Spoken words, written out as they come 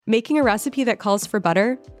Making a recipe that calls for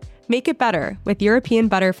butter? Make it better with European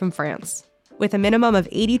butter from France. With a minimum of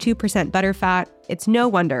 82% butter fat, it's no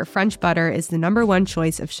wonder French butter is the #1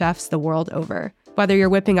 choice of chefs the world over. Whether you're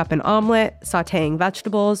whipping up an omelet, sautéing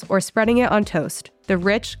vegetables, or spreading it on toast, the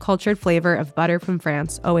rich, cultured flavor of butter from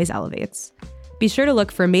France always elevates. Be sure to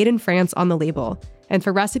look for Made in France on the label. And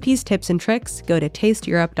for recipes, tips, and tricks, go to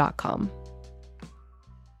tasteeurope.com.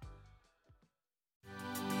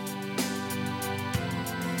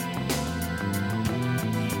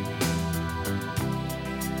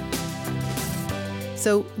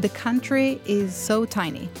 So the country is so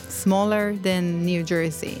tiny, smaller than New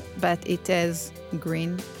Jersey, but it has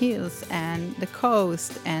green hills and the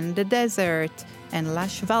coast and the desert and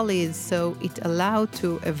lush valleys, so it allowed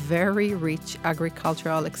to a very rich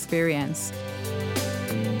agricultural experience.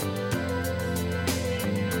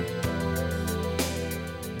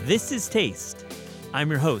 This is Taste. I'm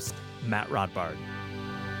your host, Matt Rothbard.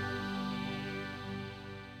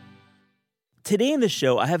 Today in the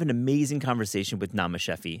show, I have an amazing conversation with Naama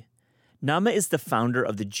Shefi. Naama is the founder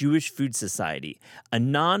of the Jewish Food Society, a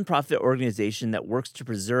nonprofit organization that works to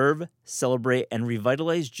preserve, celebrate, and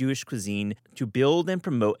revitalize Jewish cuisine to build and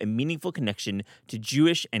promote a meaningful connection to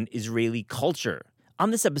Jewish and Israeli culture.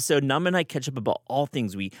 On this episode, Naama and I catch up about all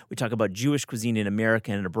things. We talk about Jewish cuisine in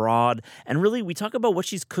America and abroad, and really we talk about what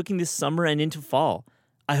she's cooking this summer and into fall.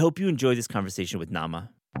 I hope you enjoy this conversation with Naama.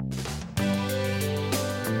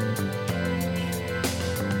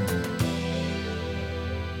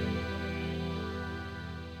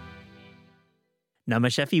 Naama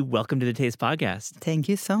Shefi, welcome to the Taste Podcast. Thank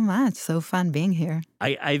you so much. So fun being here.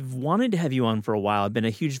 I've wanted to have you on for a while. I've been a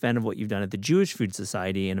huge fan of what you've done at the Jewish Food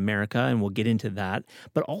Society in America, and we'll get into that.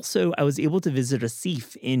 But also, I was able to visit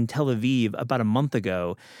Asif in Tel Aviv about a month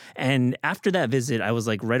ago. And after that visit, I was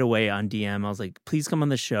like right away on DM. I was like, please come on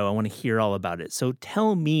the show. I want to hear all about it. So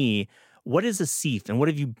tell me, what is Asif and what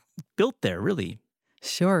have you built there, really?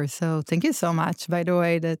 Sure. So thank you so much, by the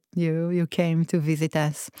way, that you came to visit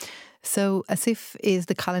us. So Asif is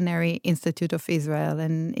the Culinary Institute of Israel,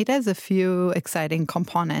 and it has a few exciting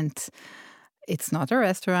components. It's not a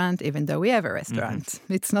restaurant, even though we have a restaurant.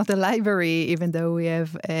 Mm-hmm. It's not a library, even though we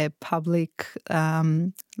have a public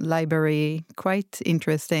library, quite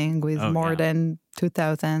interesting, with more than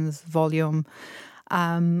 2,000 volume.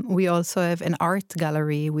 We also have an art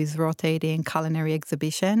gallery with rotating culinary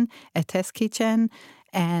exhibition, a test kitchen,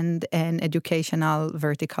 and an educational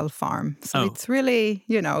vertical farm. So it's really,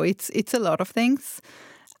 it's a lot of things.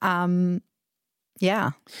 So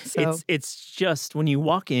it's just, when you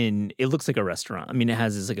walk in, it looks like a restaurant. I mean, it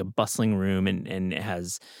has this like a bustling room and it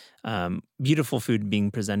has beautiful food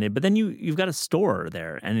being presented. But then you've got a store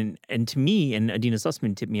there. And to me, and Adina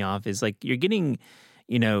Sussman tipped me off, is like you're getting,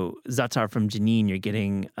 za'atar from Jenin, you're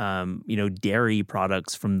getting, dairy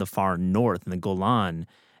products from the far north and the Golan.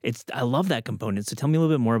 I love that component. So tell me a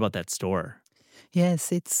little bit more about that store.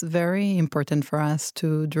 Yes, it's very important for us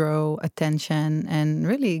to draw attention and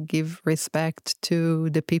really give respect to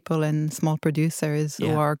the people and small producers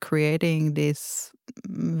who are creating this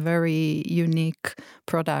very unique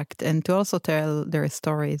product, and to also tell their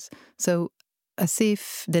stories. So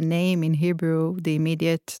Asif, the name in Hebrew, the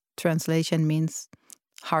immediate translation means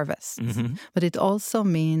harvest, but it also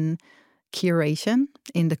means curation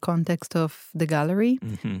in the context of the gallery,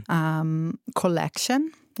 collection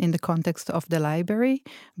in the context of the library,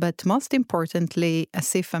 but most importantly,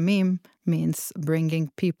 Asif Amim means bringing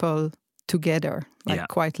people together,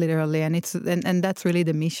 quite literally, and that's really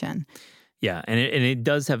the mission. Yeah, and it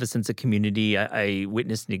does have a sense of community. I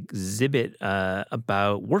witnessed an exhibit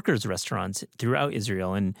about workers' restaurants throughout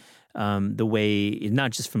Israel, and the way,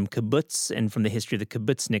 not just from kibbutz and from the history of the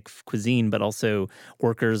kibbutznik cuisine, but also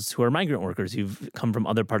workers who are migrant workers who've come from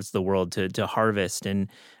other parts of the world to harvest. And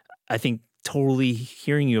I think totally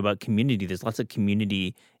hearing you about community, there's lots of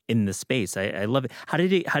community in the space. I love it. How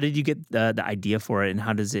did you get the idea for it, and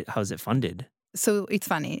how is it funded? So it's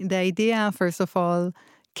funny. The idea, first of all,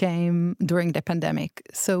 came during the pandemic.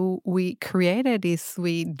 So we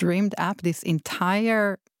dreamed up this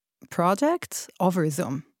entire project over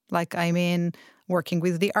Zoom. Working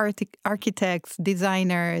with the architects,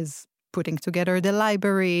 designers, putting together the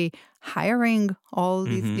library, hiring all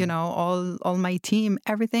these, all my team,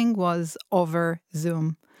 everything was over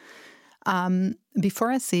Zoom. Before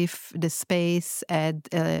Asif, the space had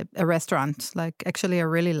a restaurant, actually a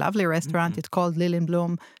really lovely restaurant. It's called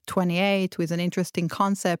Lilienblum 28, with an interesting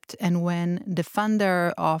concept. And when the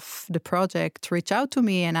funder of the project reached out to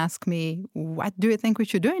me and asked me, what do you think we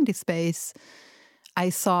should do in this space? I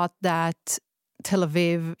thought that Tel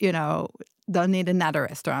Aviv, don't need another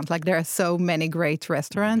restaurant. There are so many great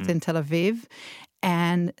restaurants in Tel Aviv.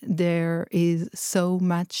 And there is so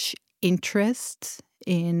much interest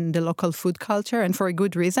in the local food culture, and for a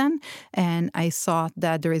good reason. And I thought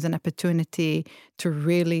that there is an opportunity to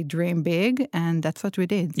really dream big, and that's what we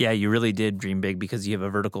did. Yeah, you really did dream big because you have a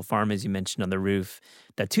vertical farm, as you mentioned, on the roof.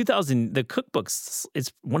 That 2,000, the cookbooks,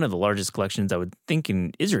 it's one of the largest collections I would think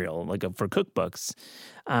in Israel, like for cookbooks.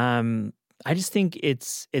 I just think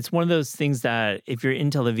it's one of those things that if you're in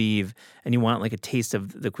Tel Aviv and you want like a taste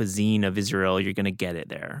of the cuisine of Israel, you're going to get it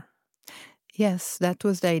there. Yes, that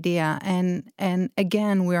was the idea. And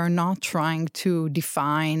again, we are not trying to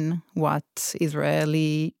define what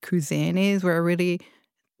Israeli cuisine is.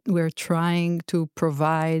 We're trying to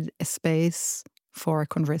provide a space for a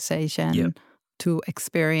conversation, to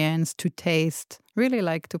experience, to taste, really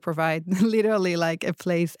like to provide literally like a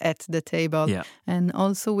place at the table. Yeah. And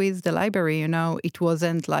also with the library, it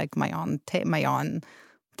wasn't like my own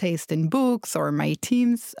taste in books or my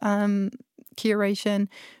team's curation.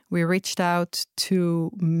 We reached out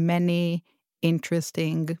to many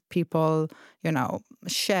interesting people,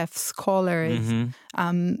 chefs, scholars.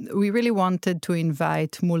 Mm-hmm. We really wanted to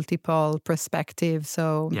invite multiple perspectives.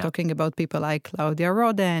 So I'm talking about people like Claudia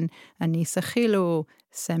Roden, Anissa Chilu,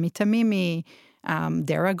 Semi Tamimi,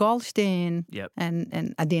 Dara Goldstein,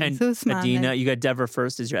 and Adina Sussman. Adina, you got Deborah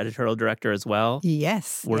First as your editorial director as well.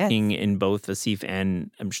 Yes. Working in both the Asif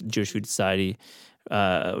and Jewish Food Society.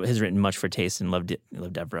 Has written much for taste and love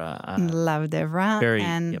Deborah. Love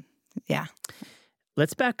Deborah. Yeah.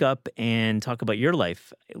 Let's back up and talk about your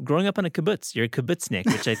life. Growing up on a kibbutz, you're a kibbutznik,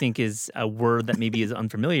 which I think is a word that maybe is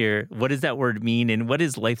unfamiliar. What does that word mean, and what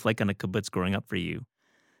is life like on a kibbutz growing up for you?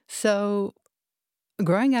 So,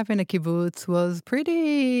 growing up in a kibbutz was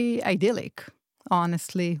pretty idyllic,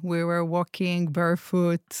 honestly. We were walking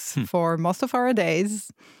barefoot for most of our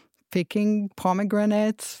days, picking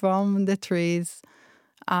pomegranates from the trees.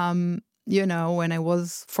 When I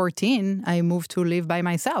was 14, I moved to live by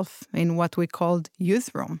myself in what we called youth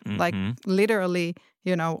room. Mm-hmm. Like literally,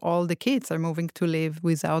 all the kids are moving to live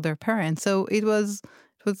without their parents. So it was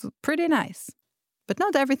pretty nice. But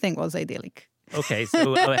not everything was idyllic. Okay,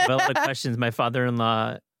 so I have a lot of questions. My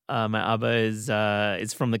father-in-law, my Abba,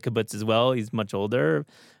 is from the kibbutz as well. He's much older.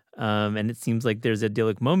 And it seems like there's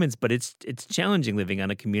idyllic moments, but it's challenging living on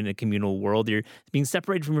a communal world. You're being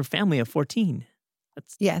separated from your family at 14.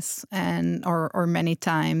 Yes, and or many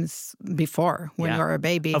times before when you're a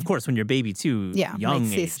baby. Of course, when you're a baby too. Yeah, young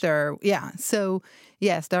my sister. age. Yeah, so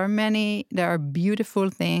yes, there are beautiful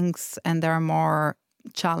things, and there are more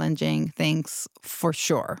challenging things for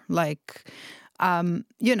sure. Like,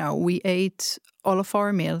 we ate all of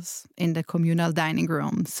our meals in the communal dining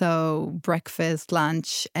room. So breakfast,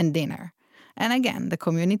 lunch, and dinner. And again, the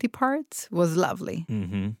community part was lovely.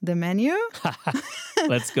 Mm-hmm. The menu?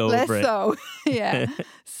 Let's go over it. So, yeah.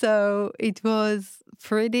 So it was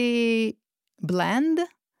pretty bland.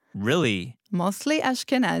 Really? Mostly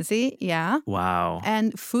Ashkenazi, yeah. Wow.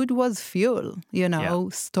 And food was fuel,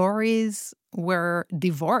 Stories were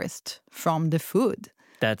divorced from the food.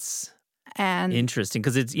 That's and interesting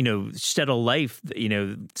because it's, shtetl life,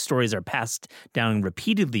 stories are passed down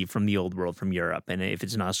repeatedly from the old world, from Europe. And if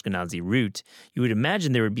it's an Ashkenazi root, you would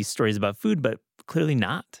imagine there would be stories about food, but clearly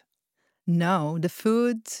not. No, the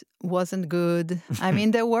food wasn't good. I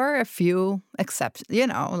mean, there were a few exceptions,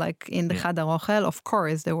 like in the Chadar Ochel, of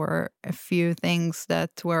course, there were a few things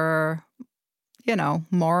that were,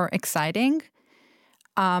 more exciting.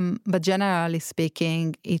 But generally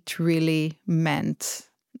speaking, it really meant,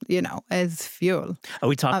 as fuel. Are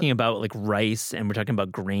we talking about like rice and we're talking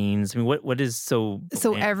about grains? I mean, what is so...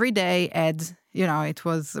 So every day, Ed, it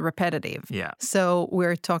was repetitive. Yeah. So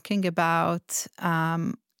we're talking about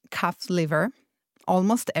calf liver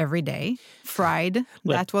almost every day, fried.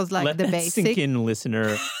 That was like the basic. Sink in,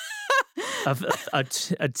 listener. A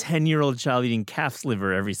 10-year-old child eating calf's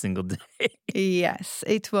liver every single day. Yes,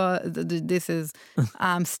 it was. This is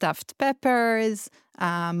stuffed peppers,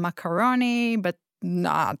 macaroni, but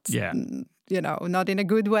not, not in a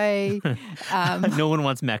good way. No one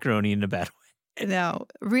wants macaroni in a bad way. No,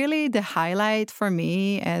 really the highlight for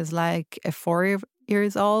me as like a 4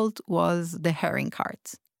 years old was the herring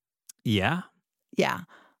cart. Yeah? Yeah,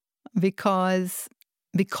 because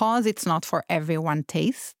it's not for everyone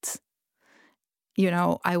tastes.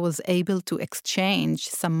 I was able to exchange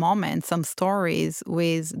some moments, some stories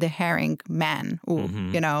with the herring man who,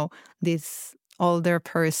 this older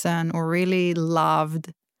person who really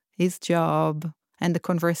loved his job and the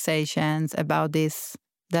conversations about this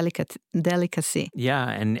delicacy. Yeah,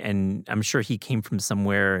 and I'm sure he came from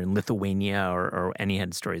somewhere in Lithuania and he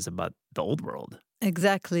had stories about the old world.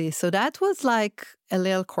 Exactly. So that was like a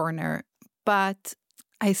little corner. But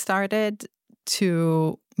I started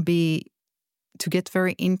to get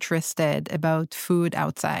very interested about food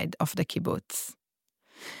outside of the kibbutz.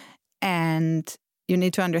 And you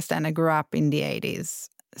need to understand, I grew up in the 80s.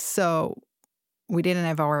 So we didn't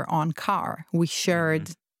have our own car. We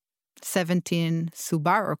shared 17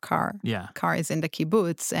 Subaru cars in the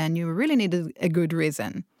kibbutz, and you really needed a good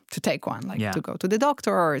reason to take one, to go to the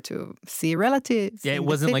doctor or to see relatives. Yeah, it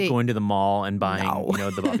wasn't like going to the mall and buying,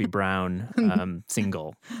 the Bobby Brown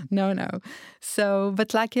single. No. So,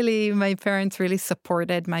 but luckily, my parents really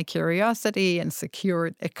supported my curiosity and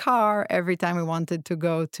secured a car every time we wanted to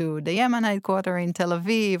go to the Yemen headquarters in Tel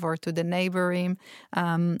Aviv or to the neighboring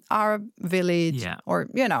Arab village or,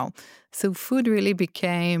 So food really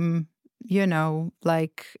became,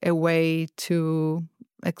 like a way to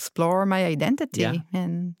explore my identity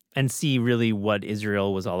and see really what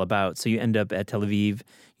Israel was all about. So you end up at Tel Aviv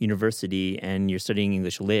University and you're studying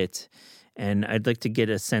English Lit. And I'd like to get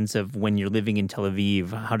a sense of when you're living in Tel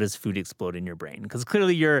Aviv, how does food explode in your brain? Because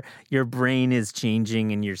clearly your brain is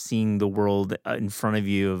changing and you're seeing the world in front of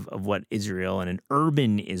you of what Israel and an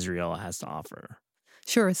urban Israel has to offer.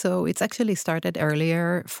 Sure. So it's actually started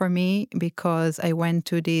earlier for me because I went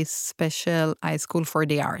to this special high school for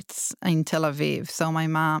the arts in Tel Aviv. So my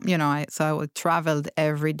mom, I traveled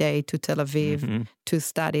every day to Tel Aviv to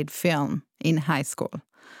study film in high school.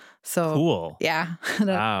 So cool. Yeah.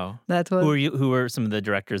 Wow. That was. Who were some of the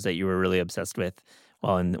directors that you were really obsessed with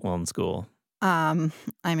while in school?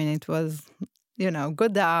 It was,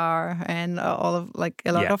 Godard and all of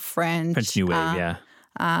a lot of French New Wave,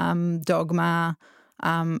 Dogma.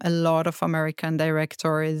 A lot of American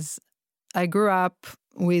directors. I grew up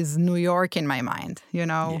with New York in my mind,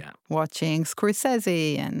 watching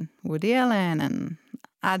Scorsese and Woody Allen and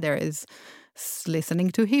others, listening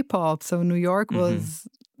to hip hop. So New York was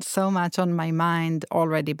so much on my mind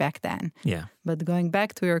already back then. Yeah. But going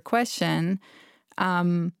back to your question,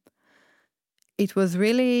 it was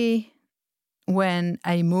really when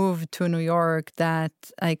I moved to New York that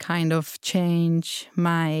I kind of changed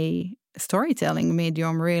my storytelling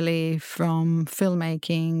medium really from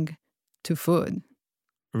filmmaking to food.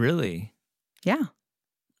 Really? Yeah.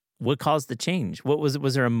 What caused the change?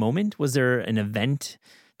 Was there a moment? Was there an event?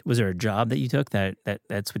 Was there a job that you took that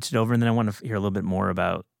switched it over? And then I want to hear a little bit more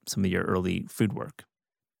about some of your early food work.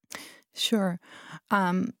 Sure.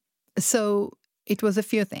 So it was a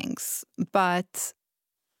few things, but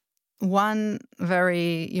one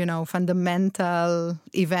very, fundamental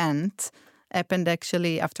event happened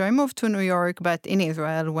actually after I moved to New York, but in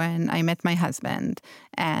Israel when I met my husband.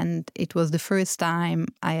 And it was the first time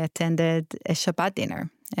I attended a Shabbat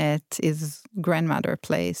dinner at his grandmother's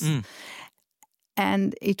place.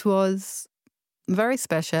 And it was very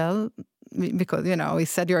special because, he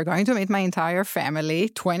said, you're going to meet my entire family,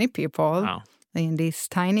 20 people, in this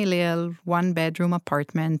tiny little one-bedroom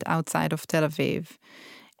apartment outside of Tel Aviv.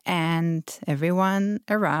 And everyone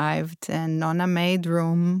arrived, and Nonna made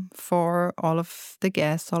room for all of the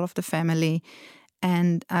guests, all of the family.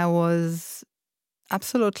 And I was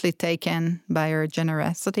absolutely taken by her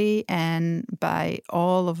generosity and by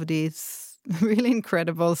all of these really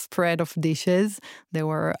incredible spread of dishes. There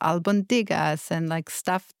were albondigas and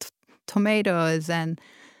stuffed tomatoes and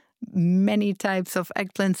many types of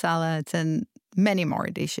eggplant salads and many more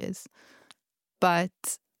dishes. But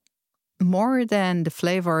more than the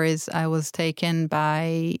flavors, I was taken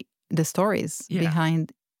by the stories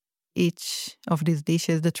behind each of these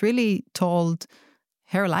dishes that really told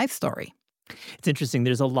her life story. It's interesting.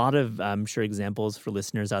 There's a lot of, I'm sure, examples for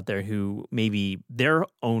listeners out there who maybe their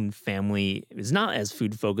own family is not as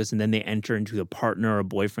food focused, and then they enter into a partner, a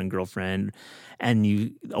boyfriend, girlfriend,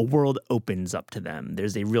 and a world opens up to them.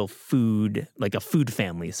 There's a real food, like a food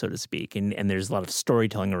family, so to speak, and there's a lot of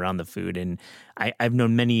storytelling around the food. And I've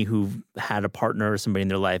known many who've had a partner or somebody in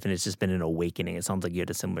their life, and it's just been an awakening. It sounds like you had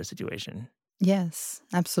a similar situation. Yes,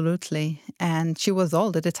 absolutely. And she was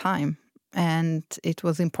old at the time. And it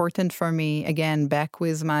was important for me, again, back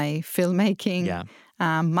with my filmmaking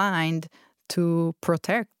mind, to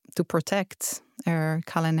protect her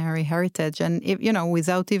culinary heritage. And,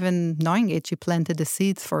 without even knowing it, she planted the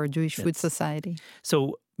seeds for Jewish Food Society.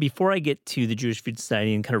 So before I get to the Jewish Food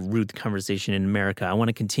Society and kind of root the conversation in America, I want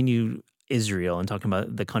to continue Israel and talking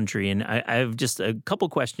about the country. And I have just a couple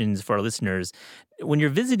questions for our listeners. When you're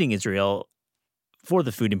visiting Israel, for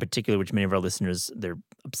the food in particular, which many of our listeners, they're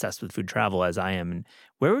obsessed with food travel, as I am. And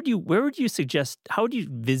where would you suggest, how would you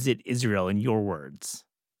visit Israel in your words?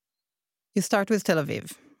 You start with Tel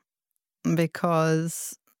Aviv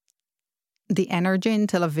because the energy in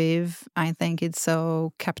Tel Aviv, I think it's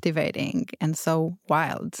so captivating and so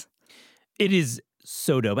wild. It is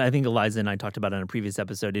so dope. I think Eliza and I talked about it on a previous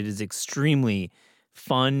episode. It is extremely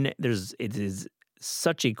fun. It is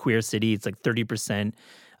such a queer city. It's like 30%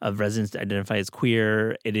 of residents identify as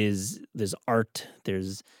queer. There's art.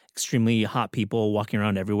 There's extremely hot people walking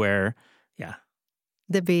around everywhere. Yeah.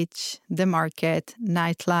 The beach, the market,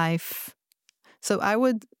 nightlife. So I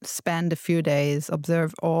would spend a few days,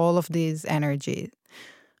 observe all of these energies.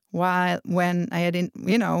 When I had,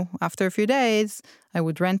 after a few days, I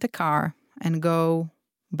would rent a car and go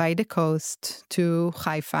by the coast to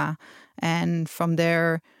Haifa, and from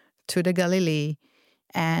there to the Galilee.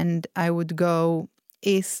 And I would go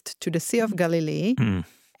east to the Sea of Galilee,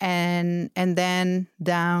 and then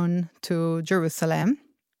down to Jerusalem.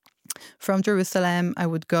 From Jerusalem, I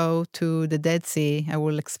would go to the Dead Sea. I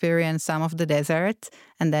will experience some of the desert,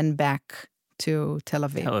 and then back to Tel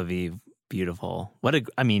Aviv. Tel Aviv, beautiful.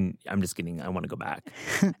 I'm just kidding. I want to go back.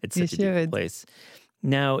 It's such a beautiful place.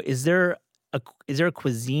 Now, is there a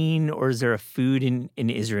cuisine or is there a food in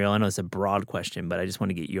Israel? I know it's a broad question, but I just want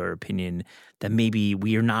to get your opinion that maybe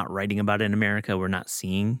we are not writing about in America, we're not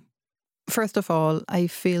seeing. First of all, I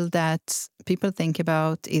feel that people think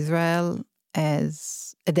about Israel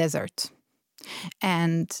as a desert.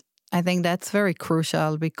 And I think that's very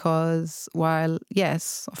crucial because while,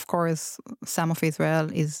 yes, of course, some of Israel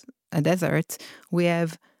is a desert, we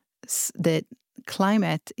have the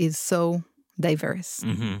climate is so diverse.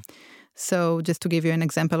 Mm-hmm. So just to give you an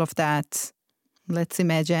example of that, let's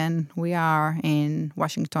imagine we are in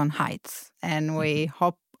Washington Heights and we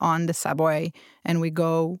hop on the subway and we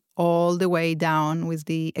go all the way down with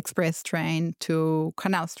the express train to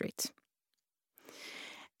Canal Street.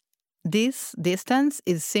 This distance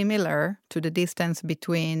is similar to the distance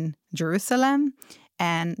between Jerusalem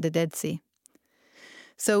and the Dead Sea.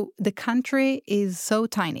 So the country is so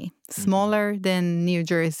tiny, smaller than New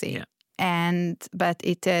Jersey, but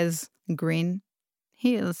it has green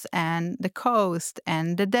hills and the coast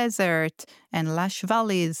and the desert and lush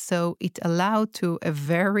valleys. So it allowed to a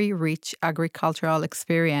very rich agricultural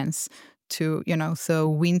experience to, so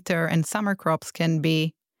winter and summer crops can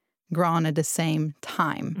be grown at the same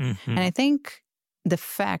time. Mm-hmm. And I think the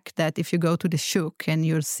fact that if you go to the shuk and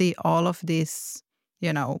you'll see all of this,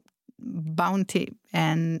 bounty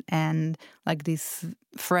and like this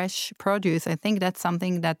fresh produce, I think that's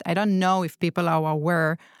something that I don't know if people are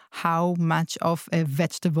aware how much of a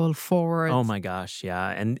vegetable forward. Oh my gosh, yeah.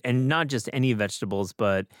 And not just any vegetables,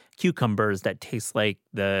 but cucumbers that taste like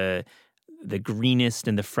the greenest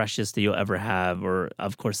and the freshest that you'll ever have, or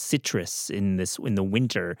of course citrus in the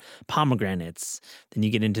winter, pomegranates. Then you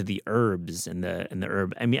get into the herbs and the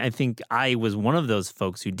herb. I mean, I think I was one of those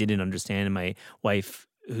folks who didn't understand. And my wife,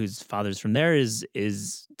 whose father's from there, is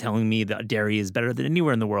telling me that dairy is better than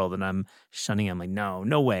anywhere in the world, and I'm shunning. I'm like,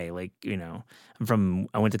 no way. Like,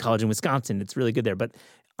 I went to college in Wisconsin. It's really good there, but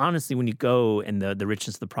honestly, when you go and the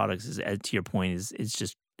richness of the products is, to your point, is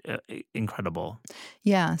just incredible.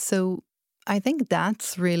 Yeah. So I think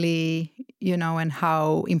that's really, and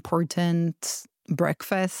how important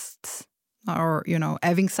breakfast or,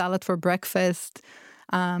 having salad for breakfast.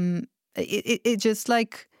 It just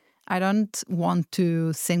like, I don't want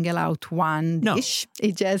to single out one dish.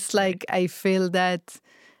 It's just like, I feel that,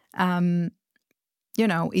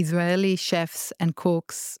 Israeli chefs and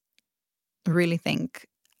cooks really think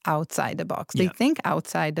outside the box. They think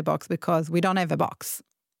outside the box because we don't have a box.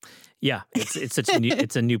 Yeah, it's such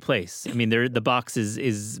a new place. I mean, the box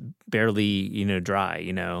is barely dry,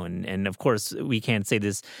 and of course we can't say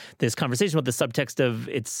this conversation with the subtext of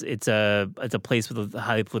it's a place with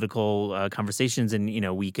highly political conversations,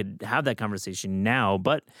 and we could have that conversation now,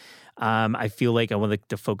 but I feel like I would like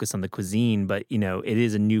to focus on the cuisine, but it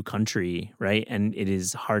is a new country, right, and it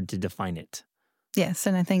is hard to define it. Yes,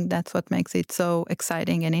 and I think that's what makes it so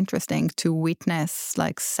exciting and interesting to witness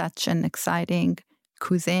like such an exciting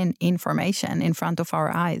cuisine information in front of our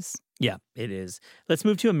eyes. Yeah, it is. Let's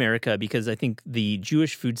move to America because I think the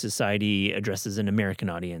Jewish Food Society addresses an American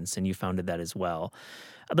audience, and you founded that as well.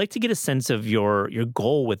 I'd like to get a sense of your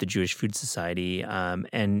goal with the Jewish Food Society,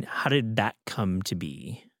 and how did that come to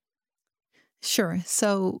be? Sure.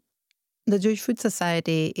 So the Jewish Food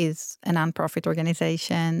Society is a nonprofit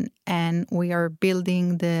organization, and we are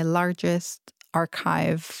building the largest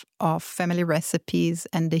archive of family recipes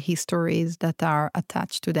and the histories that are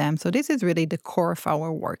attached to them. So this is really the core of our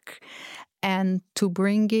work. And to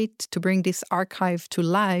bring this archive to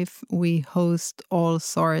life, we host all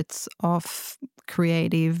sorts of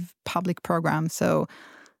creative public programs. So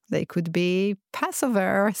they could be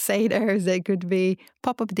Passover seders, they could be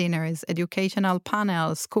pop-up dinners, educational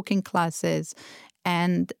panels, cooking classes.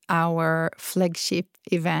 and our flagship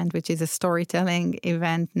event, which is a storytelling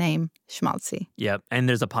event named Schmaltzy. Yep. And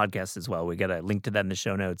there's a podcast as well. We got a link to that in the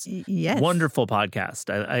show notes. Yes. Wonderful podcast.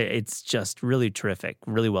 It's just really terrific.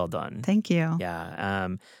 Really well done. Thank you. Yeah.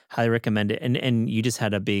 Highly recommend it. And you just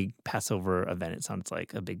had a big Passover event. It sounds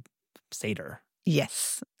like a big Seder.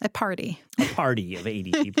 Yes, a party. A party of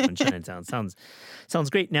 80 people in Chinatown. Sounds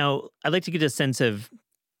great. Now, I'd like to get a sense of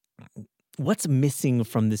what's missing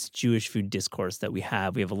from this Jewish food discourse that we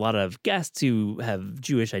have. We have a lot of guests who have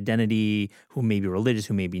Jewish identity, who may be religious,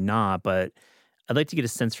 who may be not. But I'd like to get a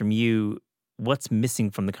sense from you, what's missing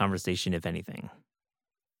from the conversation, if anything?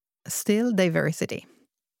 Still diversity.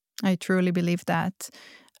 I truly believe that.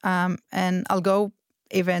 And I'll go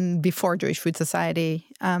even before Jewish Food Society.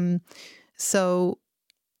 So,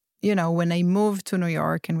 when I moved to New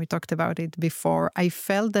York, and we talked about it before, I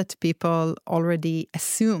felt that people already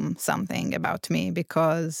assume something about me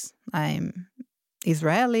because I'm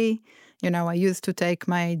Israeli. I used to take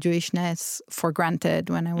my Jewishness for granted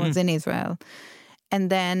when I was in Israel. And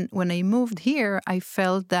then when I moved here, I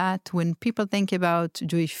felt that when people think about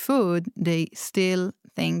Jewish food, they still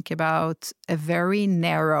think about a very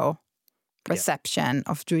narrow perception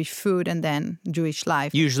of Jewish food and then Jewish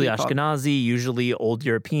life. Usually Ashkenazi, usually old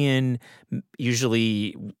European,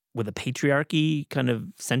 usually with a patriarchy kind of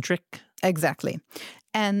centric. Exactly.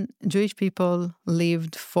 And Jewish people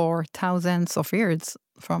lived for thousands of years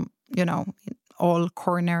from, in all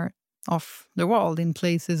corner of the world, in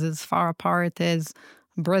places as far apart as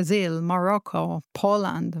Brazil, Morocco,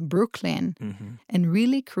 Poland, Brooklyn, and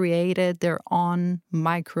really created their own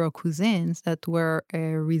micro cuisines that were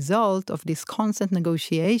a result of this constant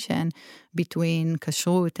negotiation between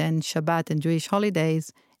kashrut and Shabbat and Jewish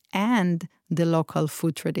holidays and the local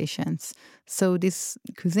food traditions. So this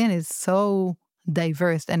cuisine is so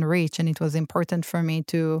diverse and rich, and it was important for me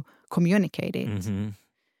to communicate it.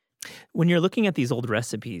 When you're looking at these old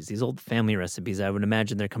recipes, these old family recipes, I would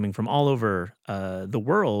imagine they're coming from all over the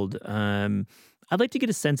world. I'd like to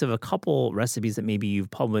get a sense of a couple recipes that maybe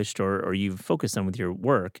you've published or you've focused on with your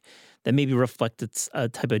work that maybe reflect a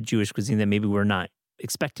type of Jewish cuisine that maybe we're not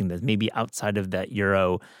expecting, that maybe outside of that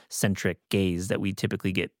Euro-centric gaze that we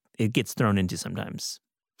typically it gets thrown into sometimes.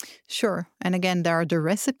 Sure. And again, there are the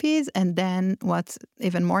recipes. And then what's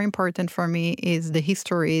even more important for me is the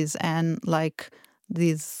histories and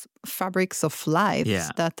these fabrics of lives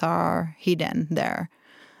that are hidden there.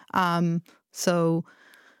 So,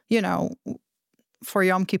 for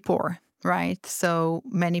Yom Kippur, right? So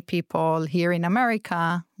many people here in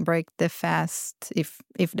America break the fast, if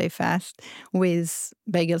they fast, with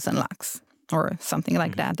bagels and lox or something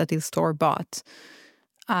like that is store-bought.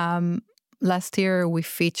 Last year, we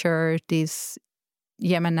featured this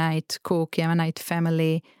Yemenite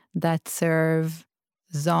family that serve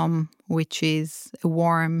zom, which is a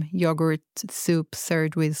warm yogurt soup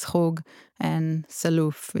served with chug, and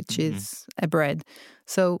saluf, which is a bread.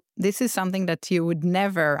 So this is something that you would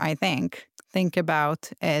never, I think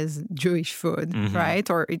about as Jewish food, right?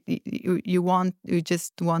 Or you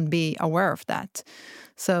just won't be aware of that.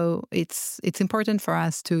 So it's important for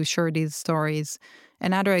us to share these stories.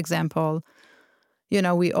 Another example,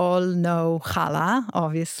 we all know challah,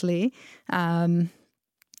 obviously.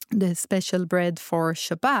 The special bread for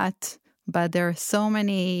Shabbat, but there are so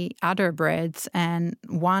many other breads, and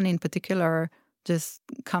one in particular just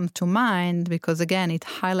comes to mind because, again, it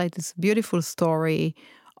highlights this beautiful story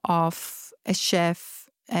of a chef,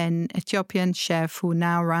 an Ethiopian chef who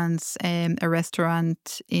now runs a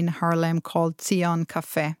restaurant in Harlem called Zion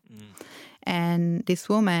Cafe. And this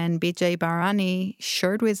woman, BJ Barani,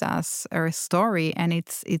 shared with us her story, and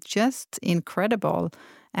it's just incredible.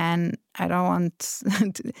 And I don't want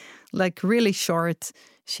to, really short,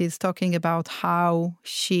 she's talking about how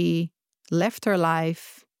she left her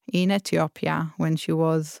life in Ethiopia when she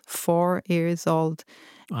was 4 years old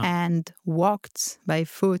and walked by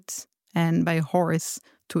foot and by horse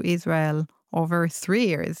to Israel over 3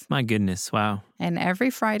 years. My goodness, wow. And every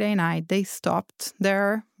Friday night, they stopped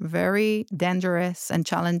their very dangerous and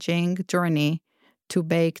challenging journey to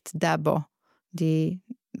baked dabo, the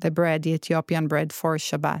bread, the Ethiopian bread for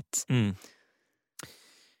Shabbat.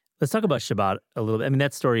 Let's talk about Shabbat a little bit. I mean,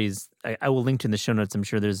 that story is, I will link to in the show notes. I'm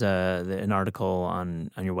sure there's an article on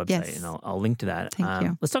your website, and I'll link to that. Thank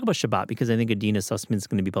you. Let's talk about Shabbat, because I think Adina Sussman is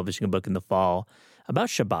going to be publishing a book in the fall about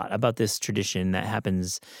Shabbat, about this tradition that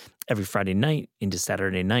happens every Friday night into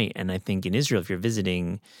Saturday night. And I think in Israel, if you're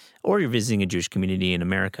visiting, or you're visiting a Jewish community in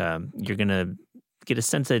America, you're going to get a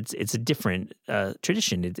sense that it's a different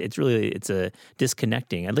tradition. It's a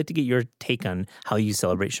disconnecting. I'd like to get your take on how you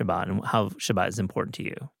celebrate Shabbat and how Shabbat is important to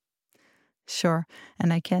you. Sure.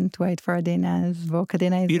 And I can't wait for Adina's book.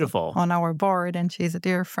 Adina is Beautiful. on our board, and she's a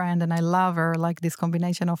dear friend, and I love her, like this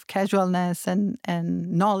combination of casualness and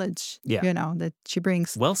knowledge, that she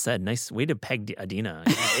brings. Well said. Nice way to peg Adina.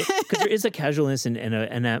 Because there is a casualness and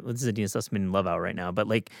this is Adina Sussman Love Out right now, but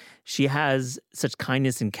like she has such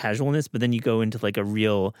kindness and casualness, but then you go into like a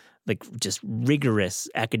real, like just rigorous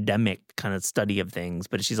academic kind of study of things,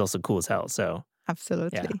 but she's also cool as hell. So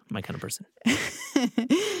absolutely. Yeah, my kind of person.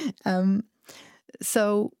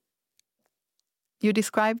 So you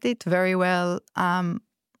described it very well.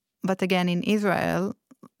 But again, in Israel,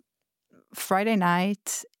 Friday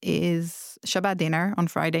night is Shabbat dinner on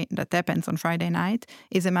Friday, that happens on Friday night,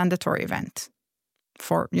 is a mandatory event.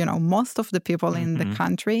 For, most of the people in the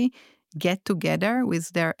country get together with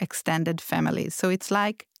their extended families. So it's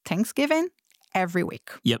like Thanksgiving every week.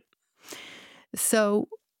 Yep. So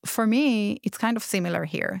for me, it's kind of similar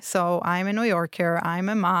here. So I'm a New Yorker. I'm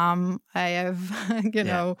a mom. I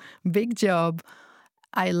have, big job.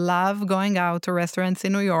 I love going out to restaurants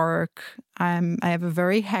in New York. I have a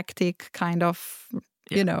very hectic kind of,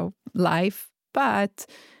 life. But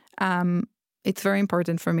it's very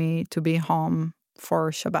important for me to be home for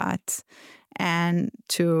Shabbat and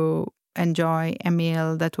to enjoy a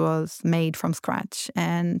meal that was made from scratch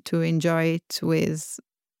and to enjoy it with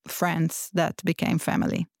friends that became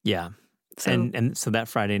family. Yeah. So, and so that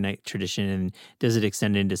Friday night tradition, and does it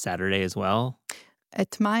extend into Saturday as well?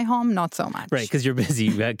 At my home, not so much. Right, because you're busy,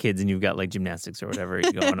 you've got kids and you've got like gymnastics or whatever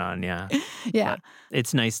going on, yeah. Yeah. But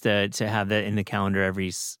it's nice to have that in the calendar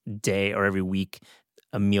every day or every week,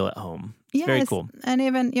 a meal at home. It's very cool. And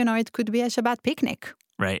even, it could be a Shabbat picnic.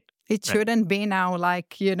 Right. It shouldn't be now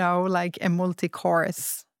like, like a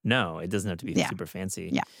multi-course. No, it doesn't have to be super fancy.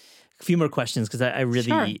 Yeah. A few more questions because I really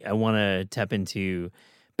Sure. I want to tap into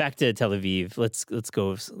back to Tel Aviv. Let's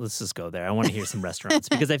just go there. I want to hear some restaurants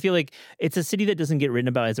because I feel like it's a city that doesn't get written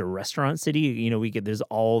about as a restaurant city. There's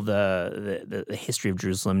all the history of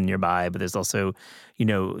Jerusalem nearby, but there's also,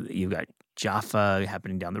 you've got Jaffa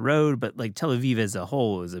happening down the road, but like Tel Aviv as a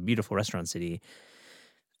whole is a beautiful restaurant city.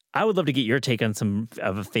 I would love to get your take on some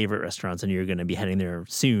of favorite restaurants, and you're going to be heading there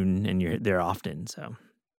soon, and you're there often, so.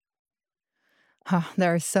 Oh,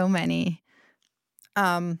 there are so many.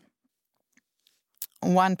 One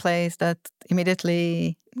place that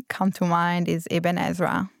immediately come to mind is Ibn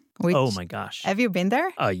Ezra. Oh my gosh. Have you been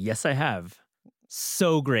there? Yes, I have.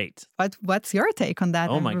 So great. What's your take on that?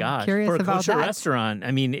 Oh my gosh. Curious For a about kosher that. restaurant,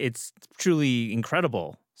 I mean, it's truly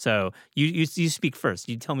incredible. So you speak first.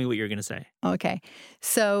 You tell me what you're going to say. Okay.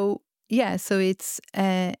 So it's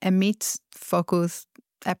a meat-focused,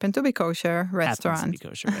 happen to be kosher restaurant. Happens to be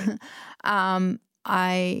kosher,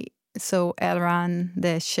 right? So Elran,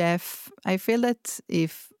 the chef, I feel that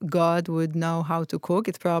if God would know how to cook,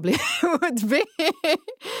 it probably would be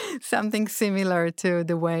something similar to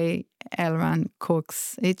the way Elran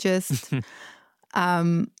cooks. It just,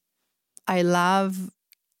 I love,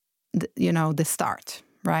 the start,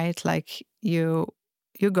 right? Like you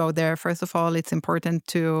go there. First of all, it's important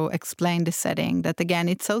to explain the setting. That again,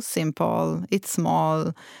 it's so simple. It's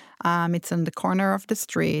small. It's on the corner of the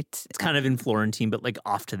street. It's kind of in Florentine, but like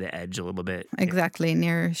off to the edge a little bit. Exactly,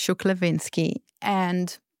 near Shuk Levinsky.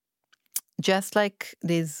 And just like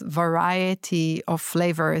this variety of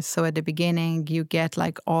flavors. So at the beginning, you get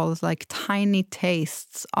like all like tiny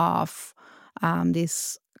tastes of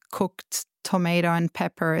this cooked tomato and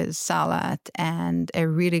pepper salad and a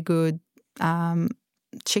really good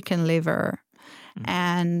chicken liver.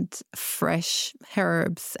 And fresh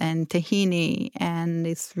herbs and tahini and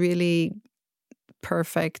this really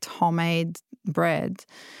perfect homemade bread.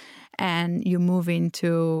 And you move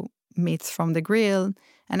into meats from the grill.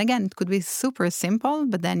 And again, it could be super simple,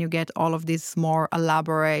 but then you get all of these more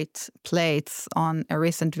elaborate plates. On a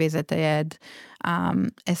recent visit, I had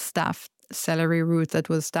a stuffed celery root that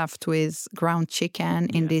was stuffed with ground chicken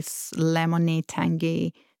in this lemony,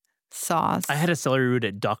 tangy sauce. I had a celery root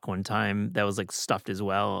at Duck one time that was like stuffed as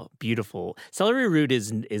well. Beautiful. Celery root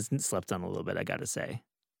is slept on a little bit, I gotta say.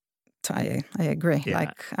 I agree. Yeah.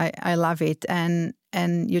 Like I love it. And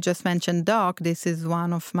you just mentioned Duck. This is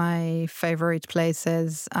one of my favorite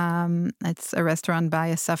places. It's a restaurant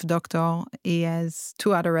by Asaf Doctor. He has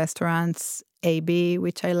two other restaurants, AB,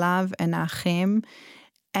 which I love, and Achim.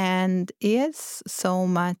 And he is so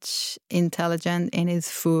much intelligent in his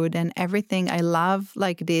food and everything. I love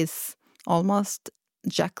like this almost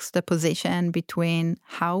juxtaposition between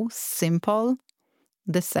how simple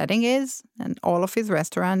the setting is and all of his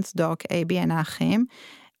restaurants, Doc, AB, and Achim,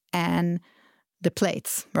 and the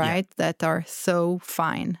plates, right, that are so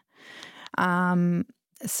fine.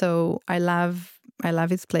 So I love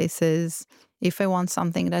his places. if I want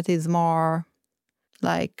something that is more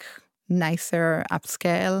like nicer,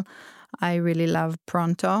 upscale, I really love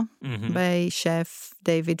Pronto by Chef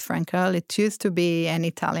David Frankel. It used to be an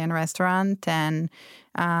Italian restaurant, and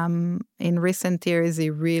in recent years, he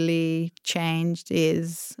really changed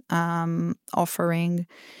his offering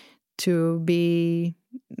to be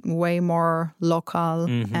way more local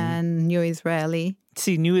and New Israeli.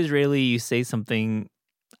 See, New Israeli, you say something.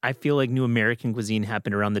 I feel like New American cuisine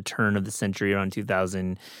happened around the turn of the century, around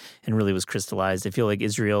 2000, and really was crystallized. I feel like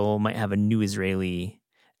Israel might have a New Israeli.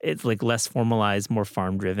 It's like less formalized, more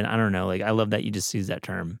farm-driven. I don't know. Like, I love that you just use that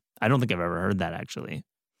term. I don't think I've ever heard that, actually.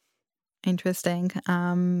 Interesting.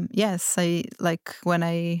 Yes, I like when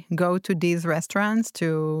I go to these restaurants,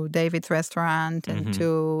 to David's restaurant and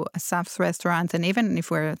to Asaf's restaurant, and even if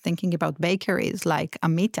we're thinking about bakeries like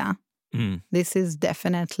Amita, this is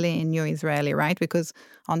definitely New Israeli, right? Because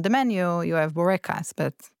on the menu you have burekas,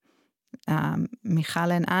 but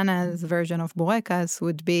Michal and Anna's version of burekas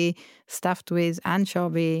would be stuffed with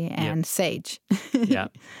anchovy and sage. Yeah.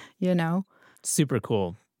 You know? Super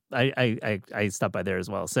cool. I stopped by there as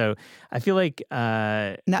well. So I feel like...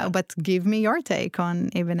 no, but give me your take on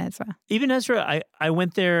Ibn Ezra. Ibn Ezra, I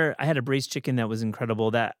went there. I had a braised chicken that was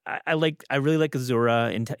incredible. That I really like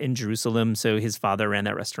Azura in Jerusalem. So his father ran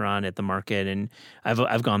that restaurant at the market, and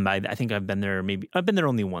I've gone by. I think I've been there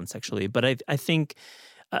only once actually. But I think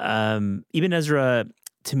Ibn Ezra,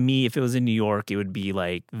 to me, if it was in New York, it would be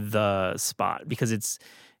like the spot because it's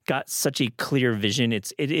got such a clear vision.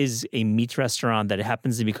 It is a meat restaurant that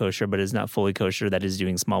happens to be kosher, but is not fully kosher. That is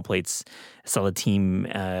doing small plates,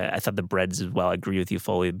 salatim. I thought the breads as well. I agree with you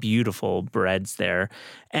fully. Beautiful breads there.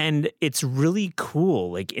 And it's really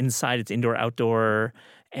cool. Like inside, it's indoor, outdoor,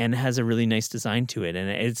 and has a really nice design to it. And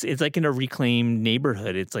it's like in a reclaimed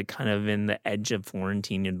neighborhood. It's like kind of in the edge of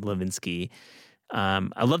Florentine and Levinsky.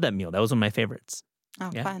 I love that meal. That was one of my favorites. Oh,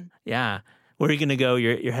 yeah. Fun. Yeah. Where are you going to go?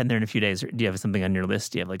 You're heading there in a few days. Do you have something on your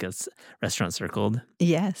list? Do you have like a restaurant circled?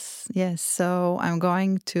 Yes. So I'm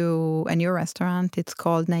going to a new restaurant. It's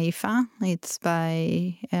called Naifa. It's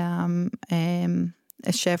by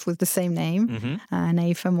a chef with the same name,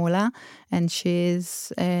 Naifa Mula. And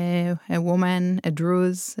she's a woman, a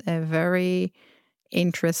Druze, a very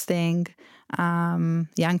interesting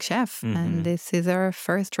young chef. And this is her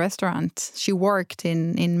first restaurant. She worked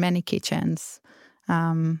in many kitchens.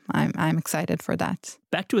 I'm excited for that.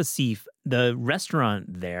 Back to Asif, the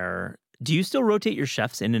restaurant there, do you still rotate your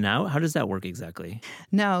chefs in and out? How does that work exactly?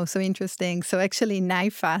 No, so interesting. So actually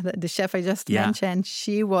Naifa, the chef I just mentioned,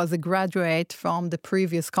 she was a graduate from the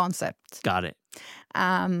previous concept. Got it.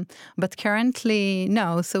 But currently,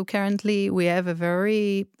 no. So currently we have a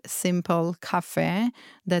very simple cafe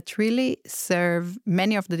that really serve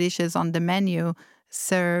many of the dishes on the menu,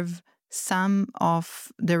 serve some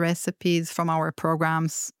of the recipes from our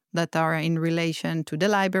programs that are in relation to the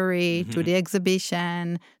library, to the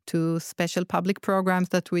exhibition, to special public programs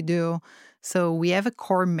that we do. So we have a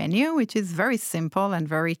core menu, which is very simple and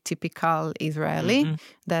very typical Israeli,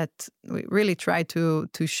 that we really try to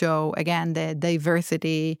show, again, the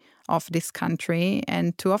diversity of this country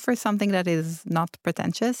and to offer something that is not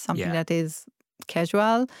pretentious, something that is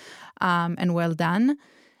casual and well done.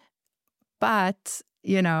 But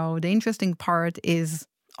you know, the interesting part is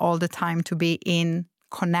all the time to be in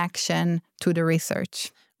connection to the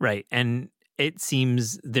research. Right. And it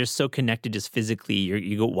seems they're so connected just physically.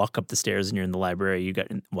 You go walk up the stairs and you're in the library. You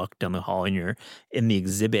walk down the hall and you're in the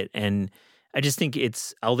exhibit. And I just think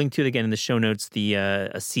I'll link to it again in the show notes, the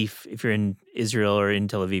Asif, if you're in Israel or in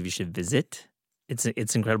Tel Aviv, you should visit. It's an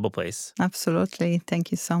incredible place. Absolutely. Thank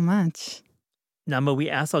you so much. Naama, we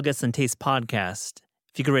asked all guests on Taste Podcast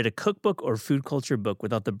if you could write a cookbook or food culture book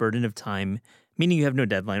without the burden of time, meaning you have no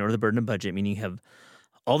deadline, or the burden of budget, meaning you have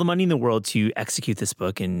all the money in the world to execute this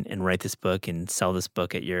book and write this book and sell this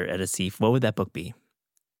book at Asif, what would that book be?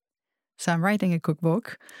 So I'm writing a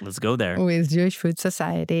cookbook. Let's go there. With Jewish Food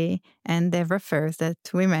Society and the Refers that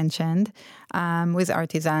we mentioned, with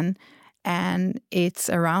Artisan. And it's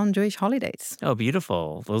around Jewish holidays. Oh,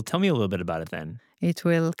 beautiful. Well, tell me a little bit about it then. It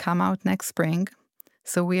will come out next spring.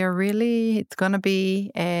 So it's going to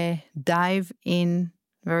be a dive in,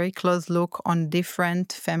 very close look on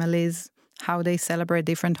different families, how they celebrate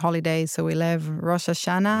different holidays. So we'll have Rosh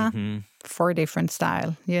Hashanah, 4 different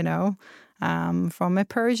style, from a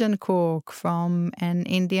Persian cook, from an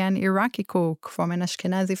Indian Iraqi cook, from an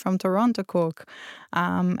Ashkenazi from Toronto cook,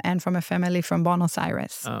 and from a family from Buenos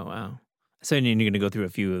Aires. Oh, wow. So you're going to go through a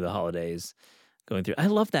few of the holidays. I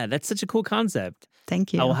love that. That's such a cool concept.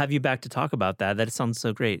 Thank you. I will have you back to talk about that. That sounds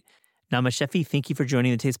so great. Naama Shefi, thank you for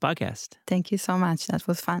joining the Taste Podcast. Thank you so much. That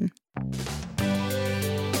was fun.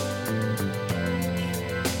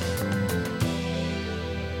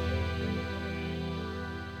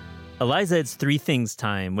 Eliza, it's three things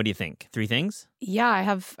time. What do you think? Three things? Yeah, I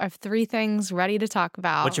have three things ready to talk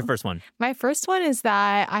about. What's your first one? My first one is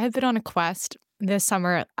that I have been on a quest this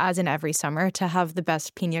summer, as in every summer, to have the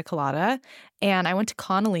best pina colada. And I went to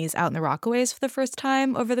Connolly's out in the Rockaways for the first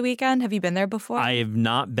time over the weekend. Have you been there before? I have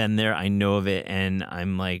not been there. I know of it, and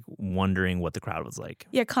I'm like wondering what the crowd was like.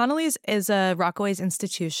 Yeah, Connolly's is a Rockaways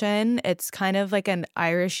institution. It's kind of like an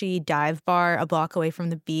Irishy dive bar a block away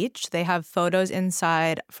from the beach. They have photos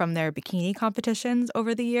inside from their bikini competitions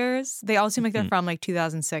over the years. They all seem like they're from like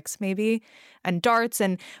 2006 maybe, and darts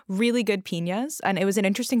and really good piñas. And it was an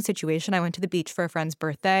interesting situation. I went to the beach for a friend's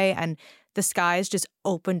birthday, and the skies just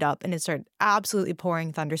opened up and it started absolutely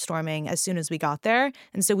pouring, thunderstorming as soon as we got there.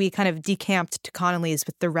 And so we kind of decamped to Connolly's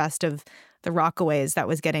with the rest of the Rockaways that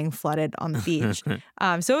was getting flooded on the beach.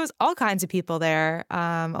 So it was all kinds of people there.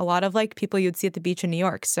 A lot of like people you'd see at the beach in New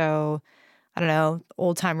York. So I don't know,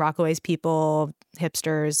 old time Rockaways people,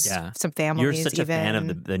 hipsters, some families. You're such even. a fan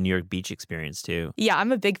of the New York beach experience too. Yeah,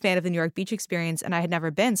 I'm a big fan of the New York beach experience, and I had never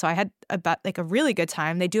been. So I had a really good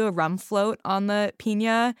time. They do a rum float on the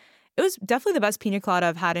piña. It was definitely the best pina colada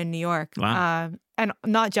I've had in New York. Wow. And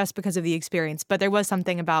not just because of the experience, but there was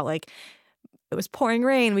something about like, it was pouring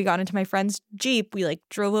rain. We got into my friend's Jeep. We like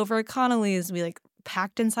drove over to Connolly's. We like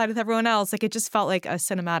packed inside with everyone else. Like it just felt like a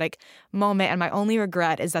cinematic moment. And my only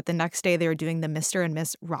regret is that the next day they were doing the Mr. and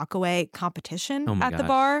Miss Rockaway competition at the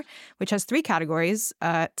bar, which has three categories,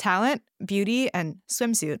 talent, beauty, and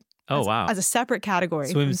swimsuit. Oh, wow. As a separate category.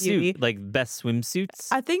 Swimsuit, like best swimsuits?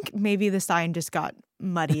 I think maybe the sign just got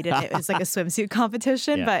muddied and it was like a swimsuit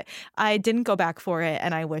competition, but I didn't go back for it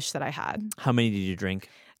and I wish that I had. How many did you drink?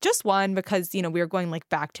 Just one because, you know, we were going like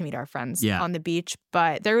back to meet our friends on the beach.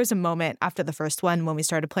 But there was a moment after the first one when we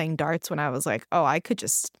started playing darts when I was like, oh, I could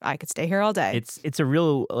stay here all day. It's a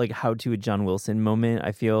real like how to a John Wilson moment.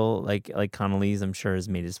 I feel like Connolly's, I'm sure, has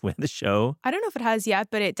made his way on the show. I don't know if it has yet,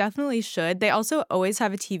 but it definitely should. They also always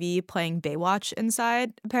have a TV playing Baywatch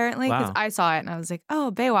inside, apparently, because I saw it and I was like,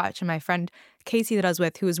 oh, Baywatch. And my friend Casey that I was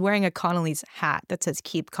with, who was wearing a Connolly's hat that says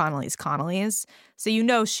keep Connolly's Connolly's. So you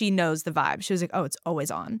know she knows the vibe. She was like, oh, it's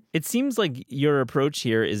always on. It seems like your approach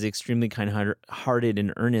here is extremely kind-hearted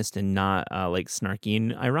and earnest and not like snarky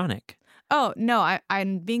and ironic. Oh, no,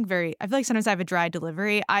 I'm being very, I feel like sometimes I have a dry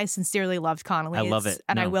delivery. I sincerely loved Connolly's. I love it.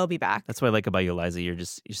 And I will be back. That's what I like about you, Eliza. You're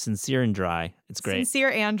sincere and dry. It's great. Sincere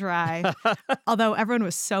and dry. Although everyone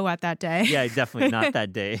was so wet that day. Yeah, definitely not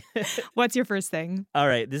that day. What's your first thing? All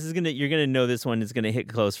right, you're gonna know this one is gonna hit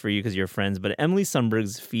close for you because you're friends. But Emily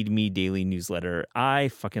Sundberg's Feed Me Daily newsletter, I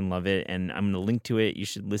fucking love it, and I'm gonna link to it. You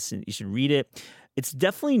should listen. You should read it. It's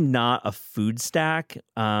definitely not a food stack,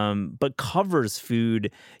 but covers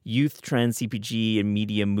food, youth trends, CPG, and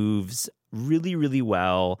media moves really, really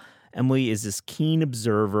well. Emily is this keen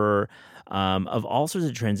observer of all sorts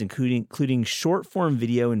of trends, including short-form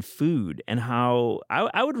video and food, and how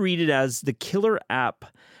I would read it as the killer app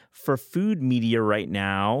for food media right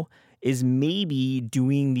now is maybe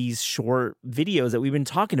doing these short videos that we've been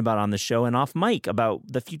talking about on the show and off mic about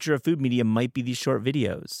the future of food media might be these short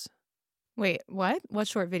videos. Wait, what? What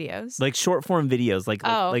short videos? Like short form videos, like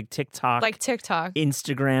TikTok. Like TikTok.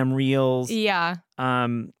 Instagram Reels. Yeah.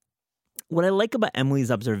 What I like about Emily's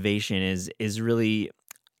observation is really,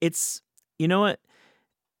 it's, you know what?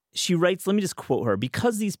 She writes, let me just quote her,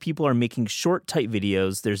 because these people are making short, tight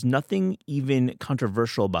videos, there's nothing even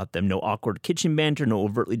controversial about them. No awkward kitchen banter, no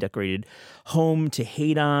overtly decorated home to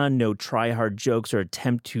hate on, no try-hard jokes or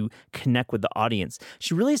attempt to connect with the audience.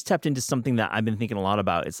 She really has tapped into something that I've been thinking a lot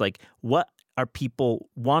about. It's like, what are people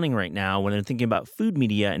wanting right now when they're thinking about food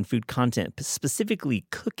media and food content, specifically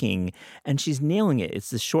cooking? And she's nailing it. It's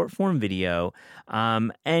the short form video.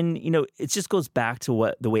 And, you know, it just goes back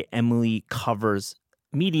to the way Emily covers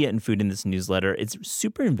media and food in this newsletter. It's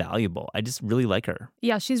super invaluable. I just really like her.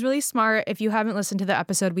 Yeah, she's really smart. If you haven't listened to the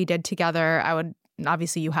episode we did together, I would,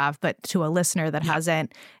 obviously you have, but to a listener that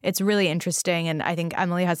hasn't, it's really interesting. And I think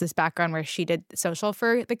Emily has this background where she did social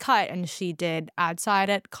for The Cut and she did ad side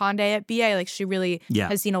at Condé at BA. Like she really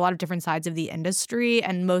has seen a lot of different sides of the industry.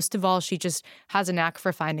 And most of all, she just has a knack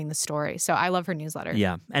for finding the story. So I love her newsletter.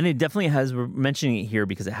 Yeah. And it definitely has, we're mentioning it here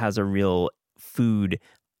because it has a real food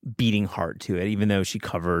beating heart to it, even though she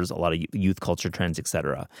covers a lot of youth culture trends,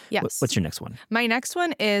 etc. Yes. What's your next one? My next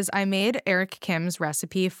one is I made Eric Kim's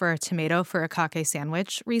recipe for a tomato furikake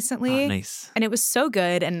sandwich recently. Oh, nice. And it was so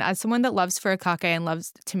good. And as someone that loves furikake and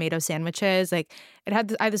loves tomato sandwiches, like I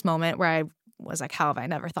had this moment where I was like, how have I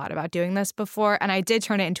never thought about doing this before? And I did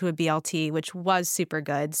turn it into a BLT, which was super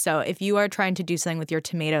good. So if you are trying to do something with your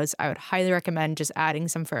tomatoes, I would highly recommend just adding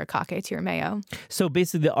some furikake to your mayo. So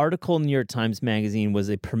basically, the article in New York Times Magazine was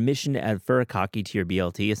a permission to add furikake to your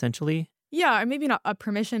BLT, essentially? Yeah, or maybe not a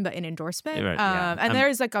permission, but an endorsement. Right, yeah. And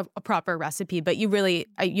there's like a proper recipe, but you really,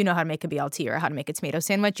 you know how to make a BLT or how to make a tomato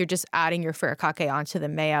sandwich. You're just adding your furikake onto the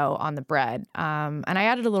mayo on the bread. And I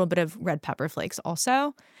added a little bit of red pepper flakes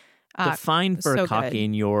also. Define furikake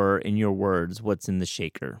so in your words. What's in the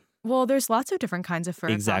shaker? Well, there's lots of different kinds of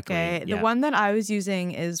furikake. Exactly, yeah. The one that I was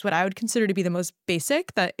using is what I would consider to be the most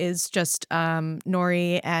basic. That is just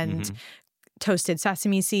nori and toasted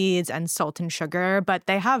sesame seeds and salt and sugar, but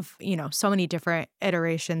they have, so many different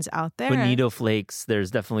iterations out there. Bonito flakes,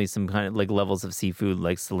 there's definitely some kind of like levels of seafood,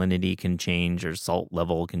 like salinity can change or salt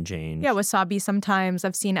level can change. Yeah, wasabi sometimes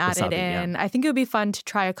I've seen added in. Yeah. I think it would be fun to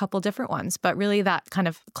try a couple different ones, but really that kind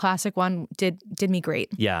of classic one did me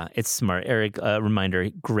great. Yeah, it's smart. Eric, reminder,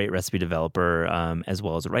 great recipe developer as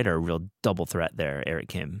well as a writer, a real double threat there, Eric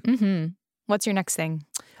Kim. Mm-hmm. What's your next thing?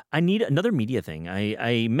 I need another media thing.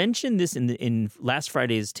 I mentioned this in last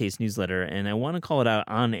Friday's Taste newsletter, and I want to call it out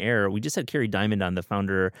on air. We just had Carrie Diamond on, the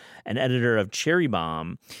founder and editor of Cherry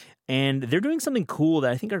Bomb, and they're doing something cool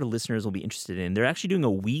that I think our listeners will be interested in. They're actually doing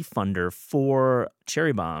a WeFunder for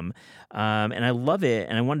Cherry Bomb, and I love it,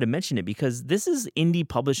 and I wanted to mention it because this is indie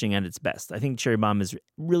publishing at its best. I think Cherry Bomb is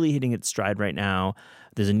really hitting its stride right now.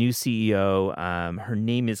 There's a new CEO. Her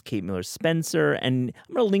name is Kate Miller-Spencer, and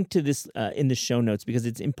I'm going to link to this in the show notes because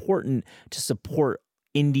it's important to support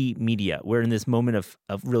indie media. We're in this moment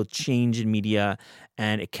of real change in media,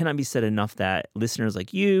 and it cannot be said enough that listeners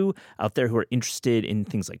like you out there who are interested in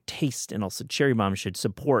things like taste and also Cherry Bomb should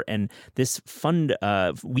support. And this fund,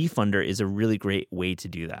 WeFunder, is a really great way to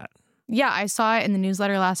do that. Yeah, I saw it in the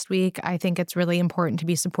newsletter last week. I think it's really important to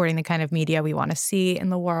be supporting the kind of media we want to see in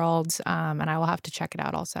the world, and I will have to check it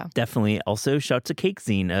out also. Definitely. Also, shout out to Cake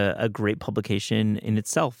Zine, a great publication in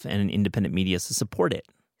itself and an independent media, so support it.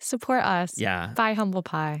 Support us. Yeah. Buy Humble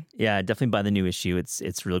Pie. Yeah, definitely buy the new issue.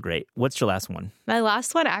 It's real great. What's your last one? My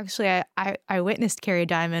last one, actually, I witnessed Carrie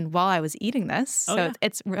Diamond while I was eating this, so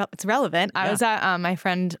it's relevant. I was at my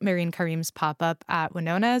friend Marine Karim's pop-up at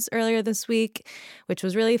Winona's earlier this week, which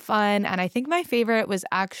was really fun. And I think my favorite was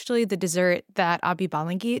actually the dessert that Abi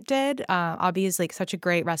Balangit did. Abi is like such a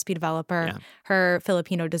great recipe developer. Yeah. Her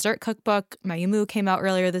Filipino dessert cookbook, Mayumu, came out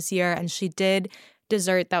earlier this year, and she did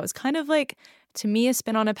dessert that was kind of like, to me, a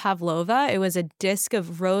spin on a pavlova. It was a disc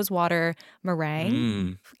of rosewater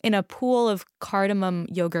meringue in a pool of cardamom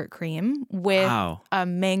yogurt cream with a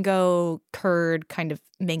mango curd kind of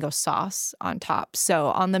mango sauce on top.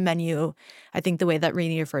 So on the menu, I think the way that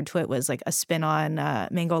Rainey referred to it was like a spin on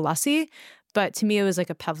mango lassi. But to me, it was like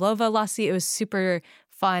a pavlova lassi. It was super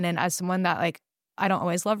fun. And as someone that I don't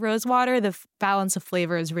always love rosewater, the balance of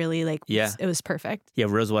flavor is really it was perfect. Yeah,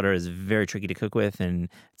 rosewater is very tricky to cook with, and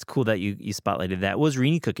it's cool that you spotlighted that. What was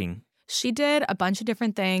Rini cooking? She did a bunch of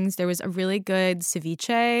different things. There was a really good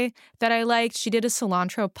ceviche that I liked. She did a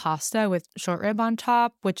cilantro pasta with short rib on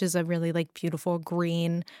top, which is a really beautiful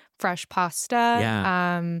green, fresh pasta.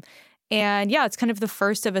 Yeah. And yeah, it's kind of the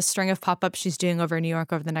first of a string of pop-ups she's doing over in New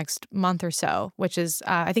York over the next month or so, which is,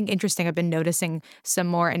 I think, interesting. I've been noticing some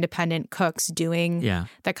more independent cooks doing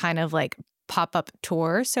that kind of pop-up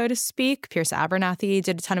tour, so to speak. Pierce Abernathy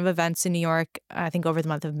did a ton of events in New York, I think, over the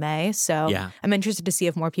month of May. So I'm interested to see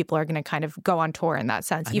if more people are going to kind of go on tour in that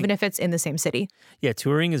sense, even if it's in the same city. Yeah,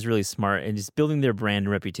 touring is really smart, and just building their brand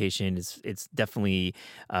and reputation it's definitely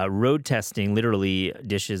road testing, literally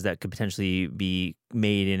dishes that could potentially be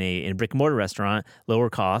made in a brick and mortar restaurant, lower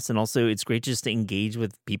costs, and also it's great just to engage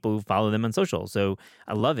with people who follow them on social. So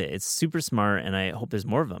I love it. It's super smart, and I hope there's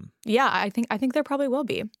more of them. Yeah, I think there probably will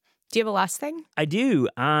be. Do you have a last thing? I do.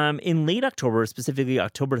 In late October, specifically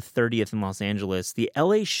October 30th in Los Angeles, the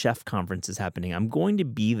LA Chef Conference is happening. I'm going to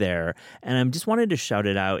be there, and I just wanted to shout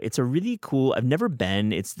it out. It's a really cool, I've never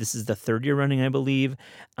been. This is the third year running, I believe.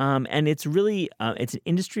 And it's really, it's an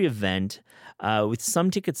industry event with some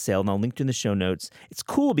tickets sale, and I'll link to in the show notes. It's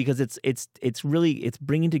cool because it's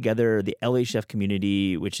bringing together the LA Chef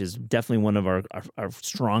community, which is definitely one of our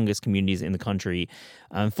strongest communities in the country.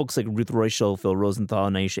 Folks like Ruth Roischel, Phil Rosenthal,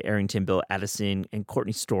 Naisha Arrington, Bill Addison, and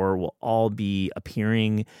Courtney Storr will all be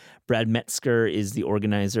appearing. Brad Metzger is the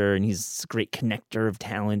organizer, and he's a great connector of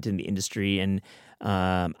talent in the industry. And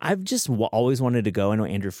I've just always wanted to go. I know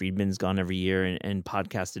Andrew Friedman's gone every year and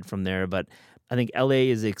podcasted from there, but I think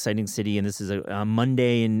LA is an exciting city, and this is a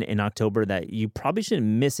Monday in October that you probably shouldn't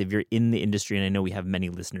miss if you're in the industry, and I know we have many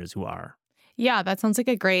listeners who are. Yeah, that sounds like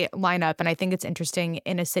a great lineup. And I think it's interesting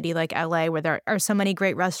in a city like LA where there are so many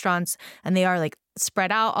great restaurants and they are like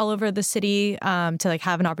spread out all over the city to like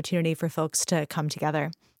have an opportunity for folks to come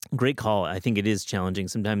together. Great call. I think it is challenging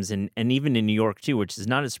sometimes, and even in New York too, which is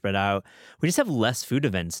not as spread out. We just have less food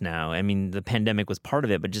events now. I mean, the pandemic was part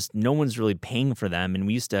of it, but just no one's really paying for them. And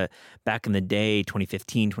we used to, back in the day,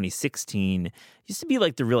 2015, 2016, used to be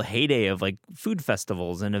like the real heyday of like food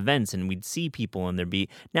festivals and events, and we'd see people and there'd be,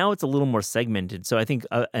 now it's a little more segmented. So I think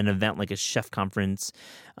an event like a chef conference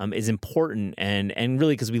is important, and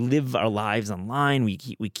really because we live our lives online, we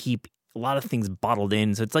keep a lot of things bottled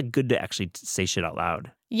in. So it's like good to actually say shit out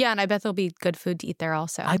loud. Yeah, and I bet there'll be good food to eat there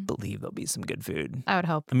also. I believe there'll be some good food. I would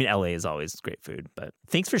hope. I mean, LA is always great food, but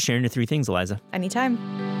thanks for sharing your 3 things, Eliza. Anytime.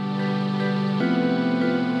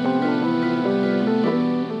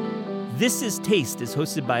 This is Taste is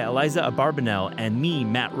hosted by Eliza Abarbanel and me,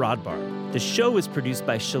 Matt Rodbard. The show is produced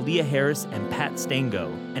by Shalia Harris and Pat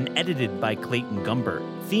Stango and edited by Clayton Gumbert.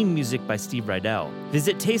 Theme music by Steve Rydell.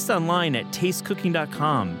 Visit Taste online at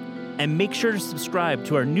tastecooking.com and make sure to subscribe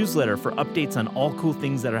to our newsletter for updates on all cool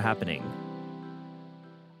things that are happening.